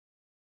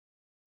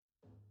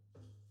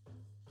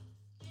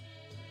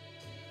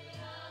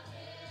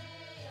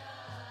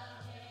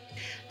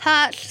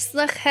Hat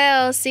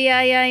slachel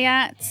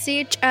siayayat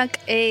sich ak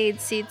aid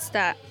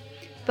seedsta.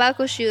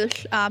 Bakushul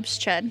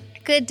obsched.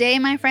 Good day,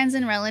 my friends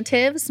and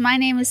relatives. My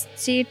name is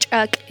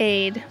Sichuk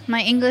Aid.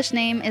 My English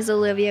name is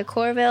Olivia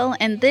Corville,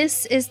 and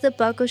this is the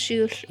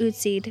Bakushul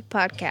Utsid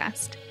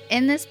podcast.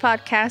 In this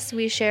podcast,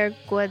 we share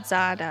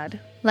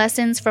Guadzadad,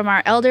 lessons from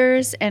our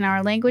elders and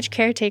our language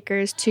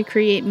caretakers to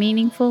create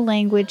meaningful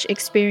language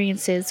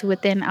experiences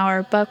within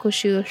our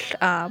Bakushul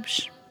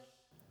Absh.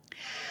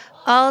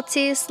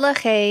 Altis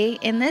Lache.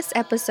 In this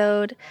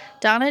episode,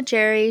 Donna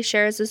Jerry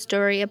shares a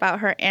story about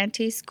her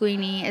auntie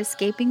Squeenie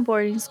escaping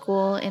boarding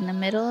school in the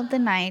middle of the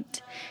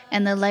night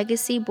and the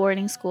legacy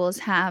boarding schools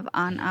have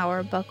on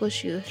our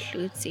Bakushu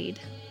Lutsid.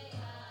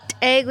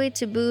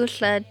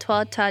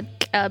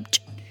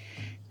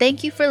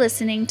 Thank you for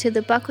listening to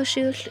the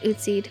Bakushu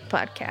Utsid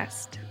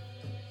podcast.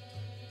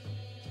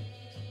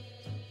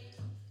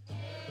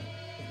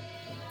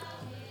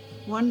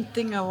 One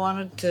thing I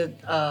wanted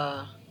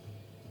to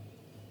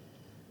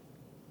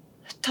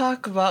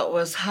talk about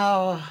was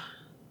how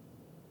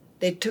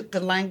they took the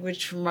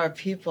language from our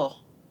people.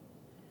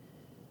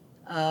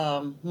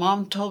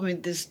 Mom told me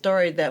this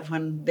story that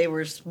when they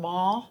were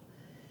small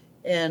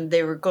and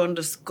they were going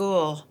to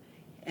school,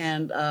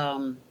 and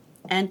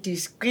Auntie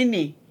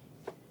Squeenie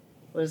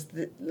was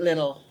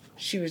little.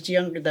 She was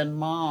younger than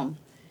Mom.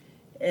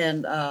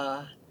 And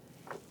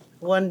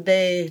one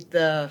day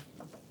the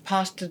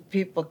Posted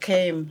people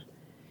came,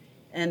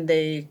 and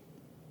they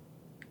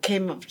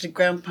came up to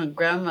Grandpa and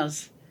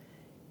Grandma's,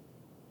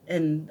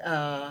 and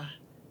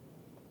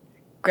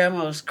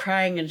Grandma was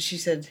crying, and she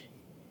said,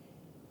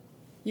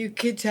 "You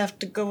kids have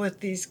to go with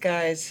these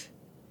guys.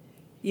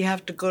 You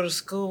have to go to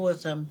school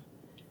with them.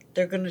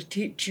 They're going to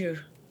teach you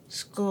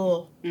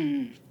school,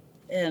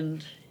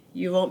 and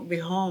you won't be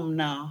home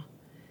now."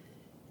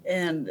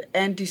 And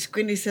Auntie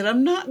Squeenie said,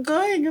 I'm not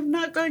going.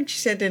 She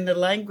said in the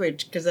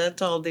language, because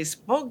that's all they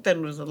spoke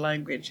then was the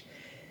language.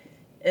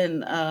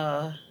 And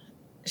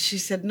she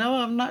said, "No,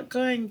 I'm not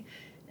going."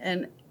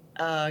 And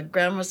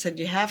Grandma said,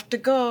 "You have to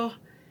go."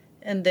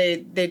 And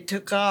they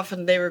took off,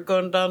 and they were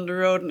going down the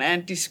road, and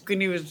Auntie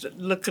Squeenie was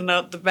looking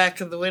out the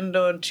back of the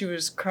window, and she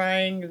was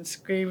crying and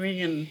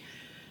screaming, and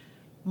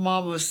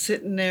Mom was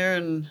sitting there,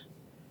 and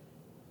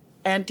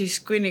Auntie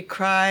Squeenie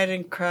cried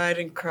and cried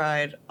and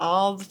cried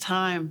all the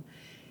time.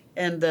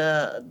 And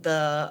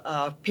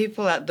the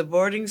people at the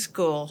boarding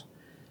school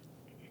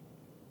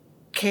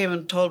came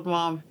and told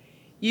Mom,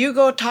 "You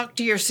go talk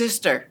to your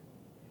sister.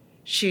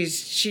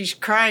 She's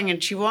crying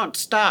and she won't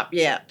stop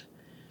yet."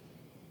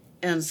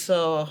 And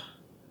so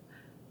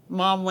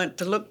Mom went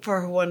to look for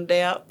her one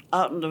day out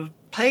in the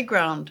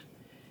playground.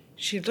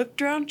 She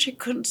looked around, she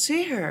couldn't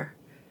see her.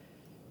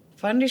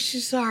 Finally, she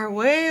saw her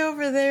way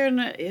over there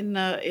in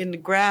the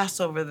grass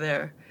over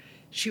there.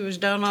 She was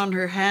down on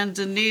her hands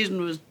and knees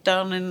and was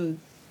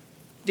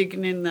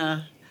digging in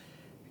the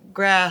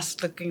grass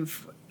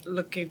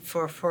looking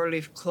for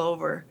four-leaf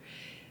clover.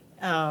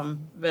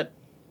 But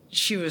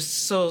she was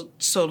so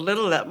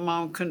little that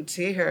Mom couldn't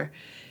see her.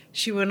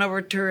 She went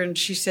over to her and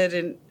she said,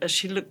 and as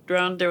she looked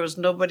around, there was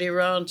nobody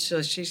around.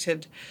 So she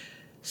said,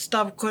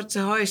 "Stop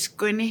Quatsahoy,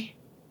 Squeenie.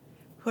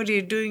 What are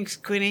you doing,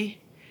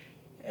 Squeenie?"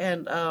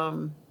 And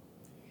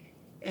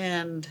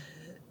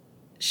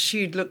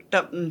she looked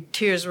up and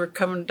tears were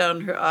coming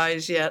down her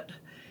eyes yet.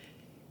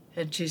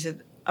 And she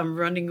said, "I'm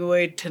running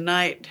away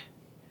tonight."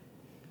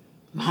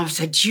 Mom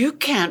said, "You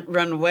can't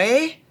run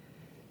away.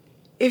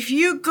 If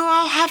you go,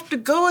 I'll have to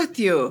go with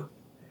you.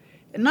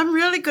 And I'm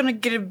really going to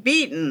get a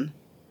beating."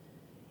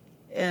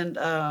 And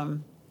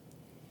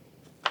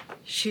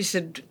she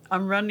said,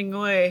 "I'm running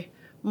away."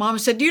 Mom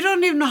said, "You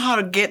don't even know how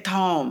to get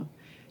home."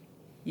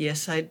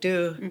 "Yes, I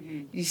do.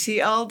 Mm-hmm. You see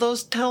all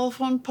those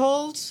telephone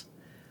poles?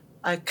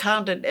 I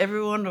counted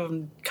every one of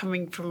them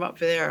coming from up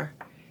there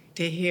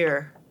to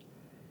here."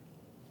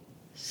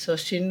 So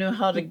she knew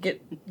how to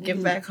get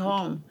back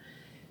home.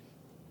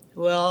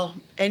 Well,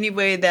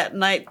 anyway, that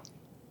night,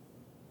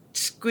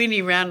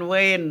 Squeenie ran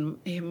away, and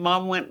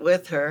Mom went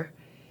with her.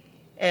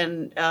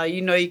 And,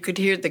 you could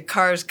hear the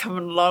cars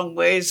coming a long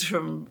ways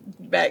from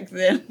back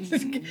then.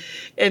 Mm-hmm.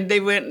 And they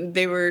went, and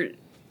they were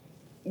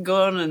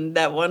going, and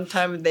that one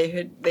time they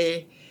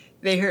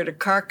heard a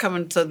car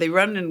coming, so they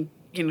run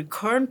in a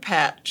corn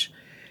patch.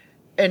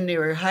 And they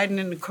were hiding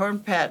in the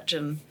corn patch,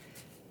 and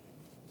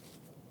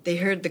they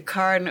heard the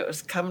car, and it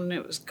was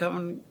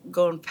coming,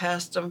 going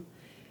past them,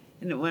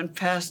 and it went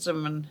past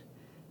them, and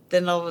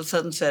then all of a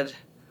sudden said,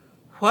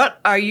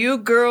 "What are you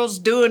girls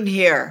doing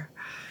here?"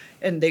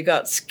 And they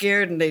got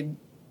scared, and they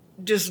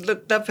just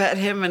looked up at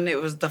him, and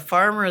it was the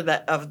farmer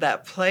of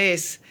that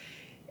place,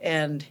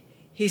 and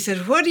he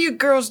said, "What are you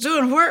girls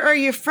doing? Where are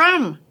you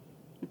from?"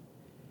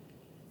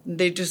 And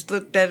they just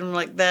looked at him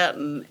like that,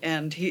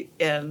 and he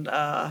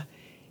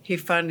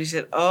finally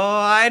said, "Oh,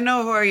 I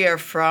know where you're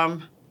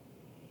from.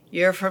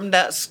 You're from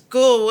that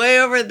school way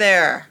over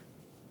there.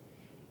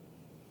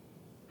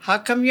 How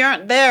come you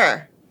aren't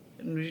there?"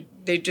 And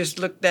they just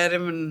looked at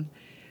him and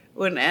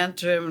wouldn't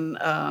answer him,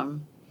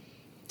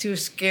 too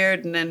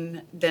scared.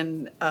 And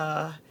then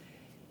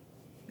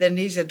Then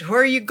he said,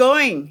 where are you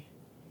going?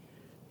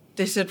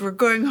 They said, we're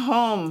going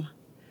home.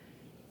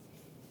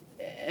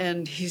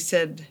 And he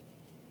said,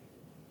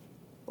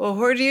 well,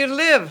 where do you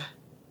live?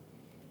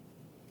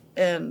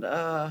 And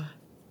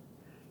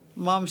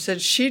Mom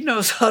said she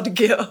knows how to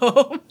get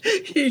home.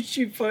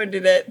 She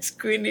pointed at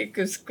Squeenie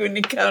because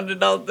Squeenie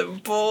counted all the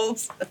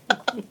poles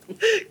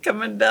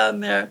coming down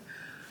there.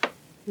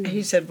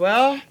 He said,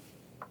 well,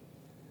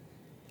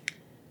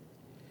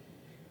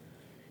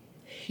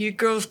 you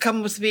girls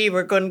come with me.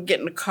 We're going to get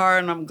in the car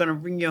and I'm going to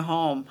bring you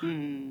home.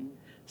 Mm.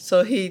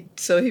 So he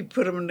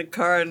put them in the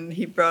car and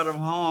he brought them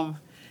home.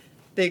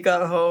 They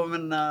got home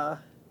and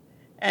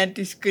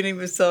Auntie Squeenie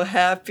was so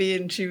happy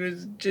and she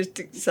was just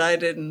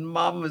excited and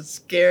Mom was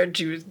scared.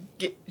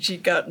 She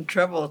got in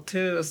trouble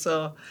too,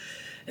 so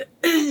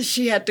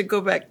she had to go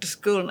back to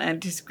school and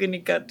Auntie Squeenie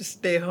got to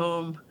stay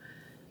home.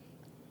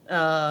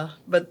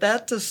 But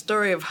that's a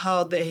story of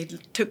how they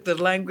took the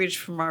language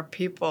from our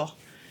people,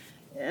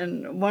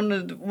 and one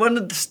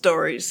of the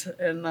stories.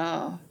 And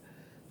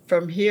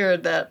from here,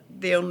 that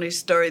the only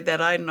story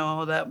that I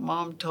know that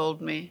Mom told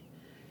me,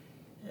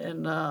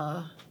 and.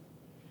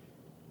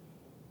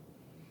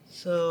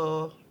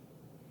 So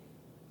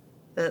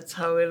that's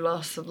how we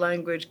lost the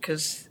language,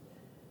 because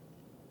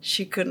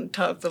she couldn't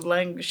talk the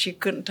language. She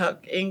couldn't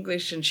talk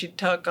English, and she'd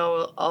talk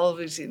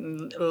always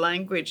in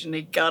language, and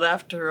they got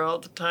after her all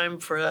the time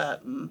for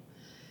that. And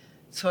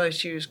that's why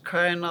she was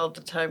crying all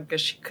the time,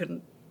 because she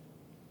couldn't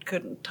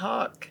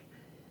talk.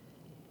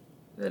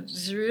 But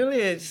it's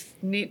really a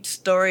neat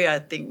story, I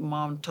think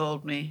Mom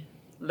told me,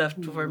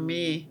 left for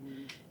me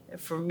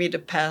to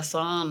pass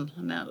on,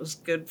 and that was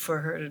good for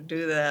her to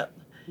do that.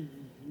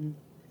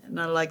 And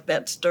I like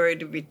that story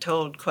to be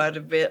told quite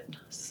a bit,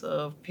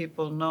 so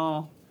people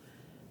know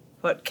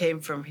what came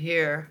from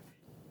here.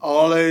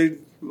 All they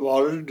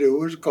wanted to do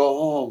was go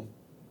home.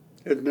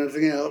 There's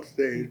nothing else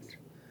they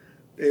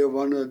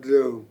wanted to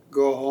do,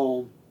 go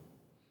home.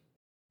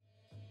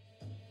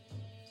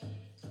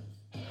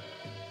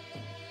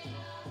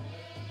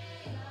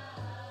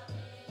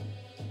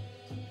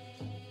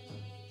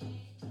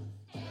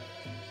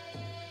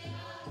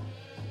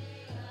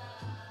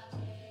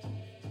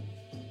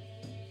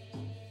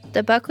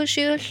 The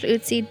Muckleshoot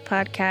Utsid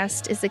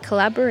podcast is a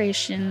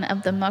collaboration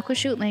of the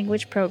Muckleshoot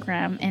Language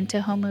Program and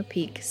Tahoma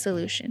Peak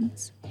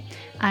Solutions.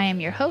 I am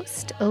your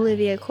host,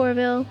 Olivia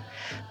Corville.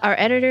 Our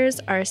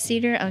editors are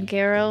Cedar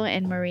Ungaro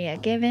and Maria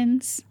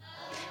Givens.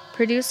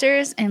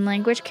 Producers and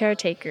language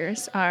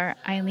caretakers are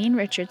Eileen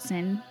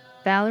Richardson,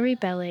 Valerie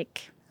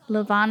Bellick,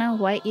 Lavana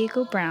White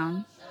Eagle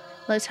Brown,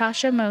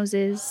 Latasha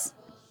Moses,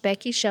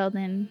 Becky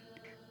Sheldon,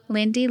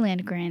 Lindy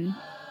Lindgren,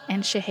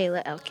 and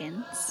Shahela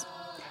Elkins.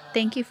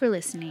 Thank you for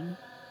listening.